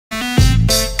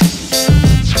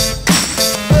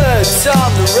it's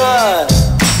on the run.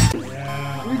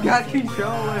 We got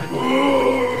controller.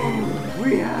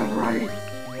 We have rights.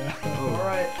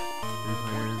 Alright.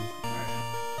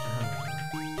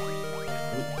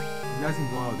 You guys can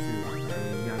go out too.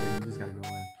 You just gotta go in.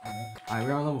 Alright,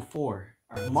 we're on level 4.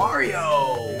 Mario!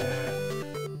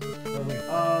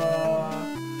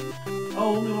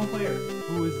 Oh, only one player.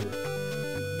 Who is it?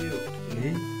 You. Me?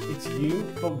 It's you,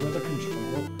 but with a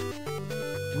control.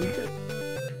 We could.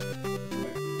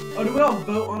 Oh, do we all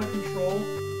vote on a control?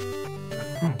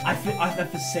 I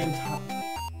at the same time.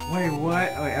 Wait,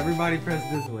 what? Wait, everybody press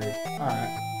this way. Alright.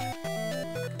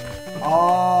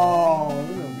 Oh,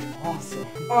 this is gonna be awesome.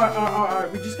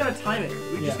 Alright. We just gotta time it.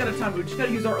 We just gotta time it. We just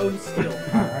gotta use our own skill.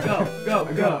 Alright. Go.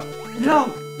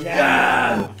 No!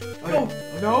 Yeah! Go!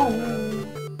 No!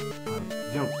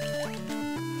 Jump.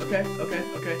 Okay.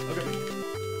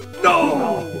 No!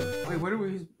 Wait, what do we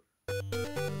use?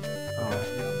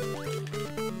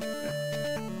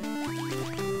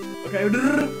 Okay.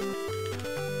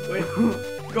 Wait.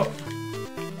 Go.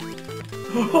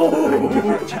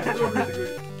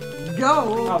 Go!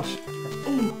 Ouch.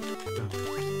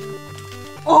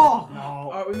 Oh! No.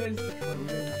 Alright, we made it.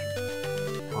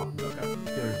 Oh, okay.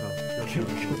 Kill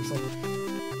yourself.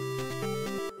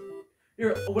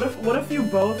 Here, what if you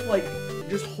both like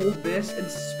just hold this and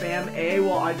spam A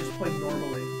while I just play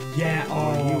normally? Yeah.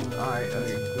 Oh. Alright,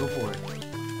 okay, go for it.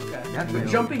 Okay. That's But way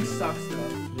jumping over. sucks though.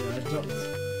 Yeah, it jumps.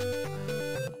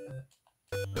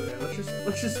 Okay,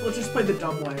 let's just play the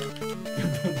dumb way.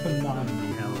 Not Be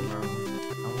hell, bro.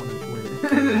 I wanna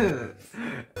quit.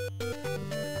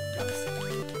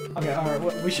 Okay, alright.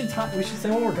 We should say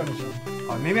when we're gonna jump.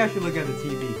 Oh, maybe I should look at the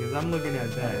TV because I'm looking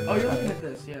at that. Oh, you're looking at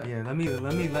this, yeah. Yeah,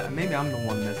 maybe I'm the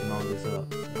one messing all this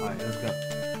up. Alright, let's go.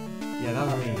 Yeah, that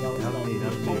was me. That was me.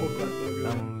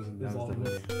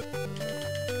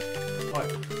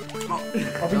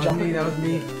 That was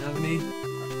me. That was me.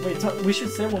 Wait, we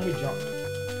should say when we jump.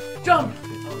 Jump!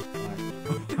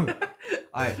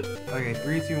 Alright, okay,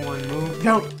 3, 2, 1, move.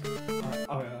 Jump!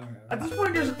 Okay. At this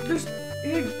point, there's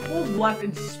hold left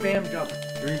and spam jump.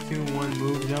 3, 2, 1,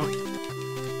 move, jump.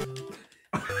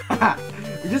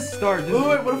 We just start.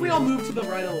 Wait, what if we all move to the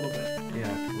right a little bit?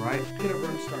 Yeah, right, Get a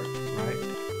run start. right.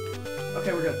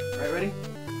 Okay, we're good. Alright, ready?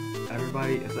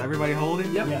 Is everybody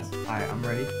holding? Yep. Yes. Alright, I'm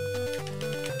ready.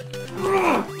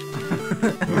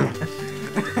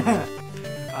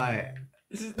 Alright.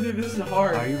 This is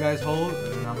hard. You guys hold,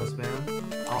 and then I'm gonna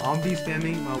spam. I'll be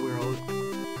spamming while we're holding.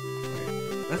 Okay.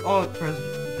 Let's all press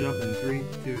jump in 3,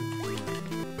 2, 1.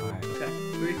 Alright. Okay,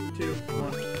 3, 2,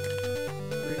 1. 3,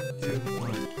 2, 1.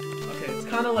 Okay, it's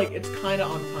kind of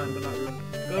on time, but not really.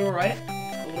 Go to the right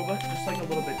a little bit, just like a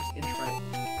little bit, just inch right.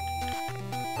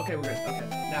 Okay, we're good. Okay,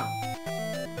 now.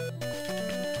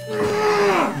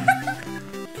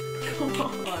 Come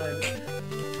on.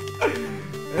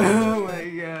 Oh my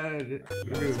god.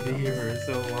 We're gonna be here for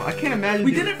so long. I can't imagine.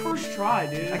 We did it first try,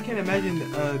 dude. I can't imagine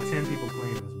 10 people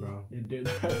playing this, bro. You did.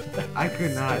 I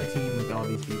could not team with all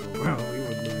these people, bro. We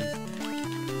would lose.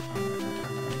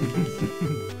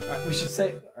 Alright, we should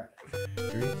say. Alright.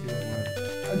 3, 2,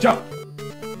 1. Jump!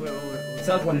 Wait.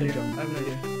 Sounds when you jump. I have an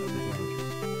idea.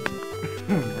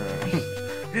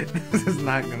 Bro. This is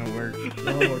not gonna work.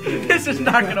 This is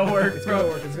not gonna work, It's bro.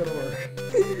 gonna work. It's gonna work.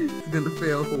 It's gonna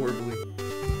fail horribly.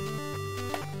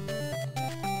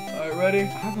 Alright, ready?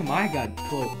 How come I got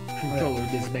controller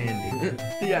disbanded?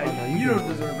 Yeah, Oh, no, you can don't do it.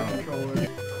 deserve a controller.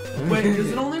 Wait,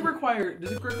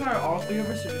 does it require all 3 of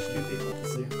us or just 2 people?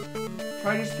 Let's see.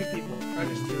 Try just 2 people. Try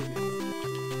just 2 of you.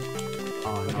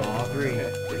 Oh no, all 3.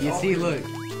 Okay. You see, look.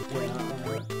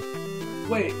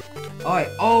 Wait. Alright,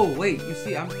 oh wait, you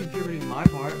see, I'm contributing my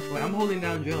part. Wait, I'm holding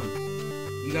down jump.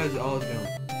 You guys all jump.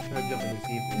 Try jumping and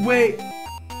see if Wait.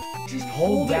 Just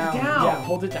hold it down. Yeah,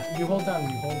 hold it down. You hold down.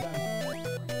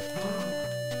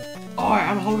 Alright,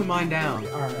 I'm holding mine down.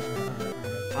 Alright.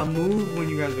 I'll move when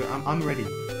you guys are. I'm ready.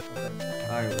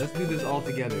 Alright, let's do this all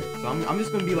together. So I'm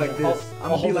just gonna be like this. I'm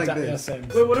gonna be like this. Yeah, same.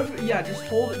 Wait, what if? Yeah, just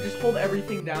hold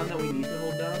everything down that we need to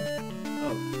hold down.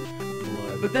 Oh.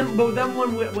 But then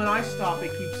when I stop,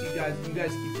 it keeps you guys keep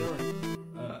going.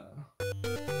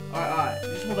 Alright.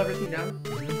 Just hold everything down.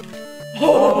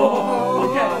 Oh,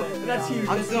 okay, that's huge.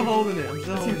 I'm still holding it. I'm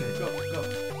still That's holding huge. it. Go.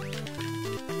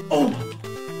 Oh.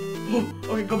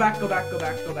 Okay, go back.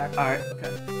 Alright.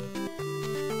 Okay.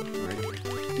 Ready?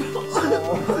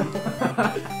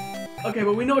 Okay,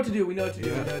 but we know what to do. Yeah.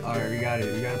 Alright, we got it.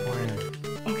 We got a plan.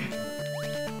 Okay.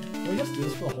 Can we just do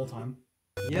this for the whole time?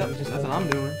 Yep, that's what I'm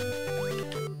doing.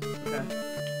 Okay.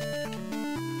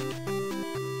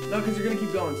 No, because you're gonna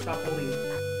keep going. Stop holding it.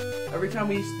 Every time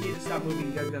we need to stop moving,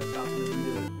 you guys gotta stop and then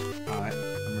redo it. Alright,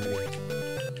 I'm ready.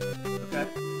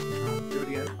 Okay. Do it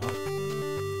again.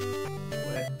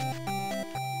 Wait.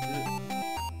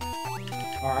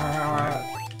 Alright.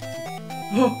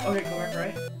 Okay, go back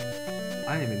right.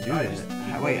 I didn't even do I that. just-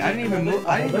 Wait, I didn't even move.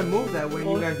 I didn't even move that way.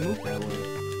 You guys moved that way.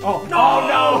 Oh No! Oh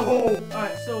no!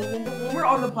 Alright, so when we're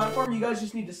on the platform, you guys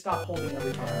just need to stop holding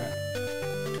everything. Alright.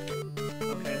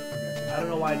 Okay. I don't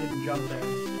know why I didn't jump there.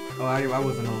 Oh, I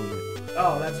wasn't holding it.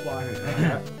 Oh, that's why.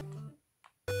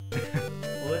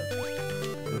 Hold it.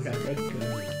 Okay. Good.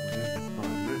 This is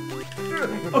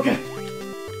fun. Okay.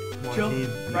 Come on, Chill. team.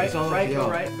 Right, It's all right, up go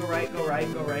to right, go right, go right,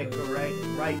 go right, go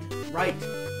right, right.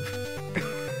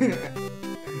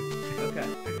 Okay.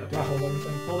 Do I hold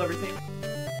everything? Hold everything.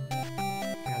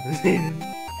 Yeah, this ain't.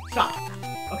 Stop.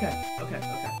 Okay.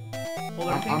 Hold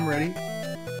everything. I'm ready.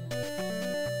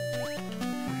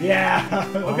 Yeah.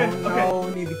 Okay, Oh, okay. no,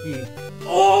 we need the key.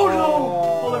 Oh no!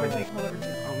 Oh. Hold everything.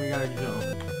 Oh, we gotta jump.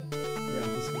 Yeah,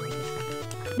 this one.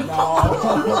 No.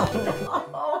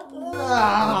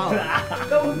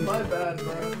 That was my bad,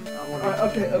 bro. Alright,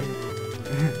 okay.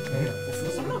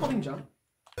 Was someone holding jump?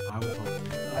 I was holding.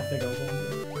 I think I was holding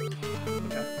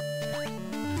Okay.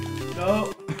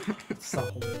 No. it. Stop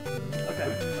holding it. Okay.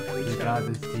 We We just got gotta,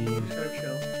 this team. gotta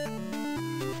chill.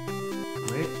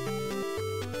 Wait.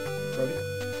 Brody?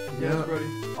 Yes, Yeah. Brody.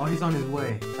 Oh, he's on his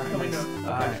way. Alright, Coming nice. up. Okay.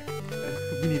 Alright.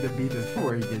 We need to beat this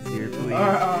before he gets here, please.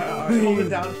 Alright. Hold it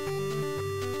down.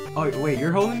 Oh, wait,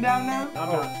 you're holding down now? I'm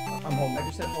not. I'm holding I it.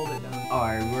 just said hold it down.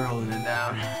 Alright, we're holding it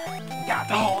down. Got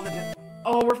to hold it down.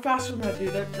 Oh, we're faster than that,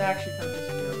 dude. That actually kind of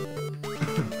pisses me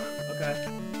off. Okay.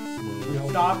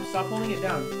 Slowly. Stop holding it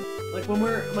down. Like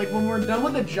when we're done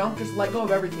with the jump, just let go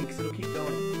of everything, cause it'll keep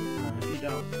going. If you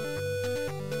don't.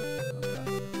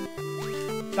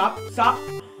 Okay. Stop.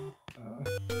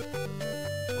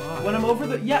 Why? When I'm over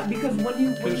the because when you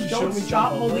Because you don't showed me stop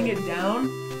jump holding over. it down,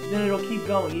 then it'll keep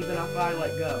going even if I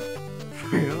let go.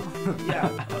 For real? Yeah.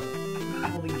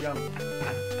 Holding jump.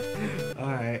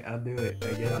 Alright, I'll do it.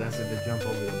 I guess that's the jump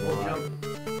over the Hold block. jump.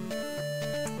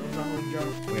 Someone's not holding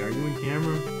jump. Wait, are you in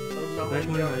camera? Someone's not That holding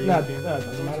one, jump. are you No, in camera? no, it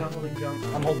doesn't Someone's matter. not holding jump.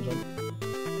 I'm holding jump.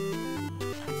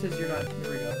 It says you're not. Here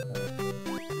we go.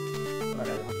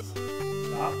 Alright.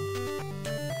 Stop.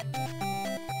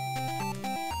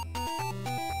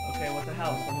 Okay, what the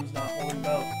hell? Someone's not holding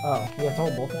both. Oh, you have to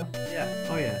hold both now? Yeah.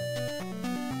 Oh, yeah.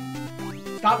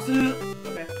 Stop.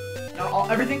 Okay. Now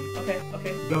everything. Okay.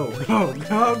 Go.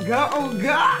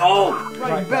 Oh!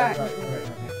 Right back. Right.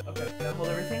 Okay. Now hold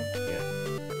everything. Yeah.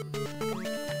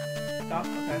 Stop.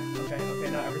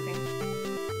 Okay. Now everything.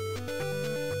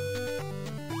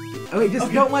 Oh, wait, just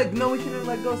Okay. don't let. No, we shouldn't have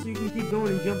let go so you can keep going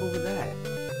and jump over that.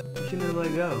 We shouldn't have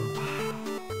let go.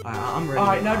 Alright, I'm ready.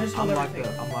 Alright, now just hold I'm locked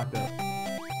everything. up. I'm locked up.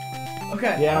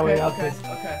 Okay. Yeah, we got okay. this.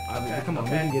 Okay. Come on, we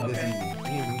can get this easy.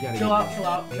 We gotta Chill get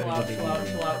out. this. We Chill gotta out. get Chill this out.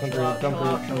 easy. Chill out. Don't Chill out. breathe, Chill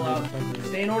out. Chill out. don't breathe.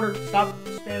 Stay in order. Stop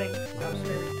spinning. Stop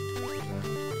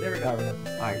spinning. There we go.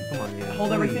 Alright, come on, yeah. Hold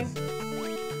please. everything.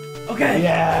 Okay.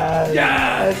 Yes!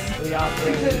 Yes. We got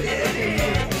this.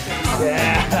 Okay,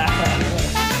 Yeah!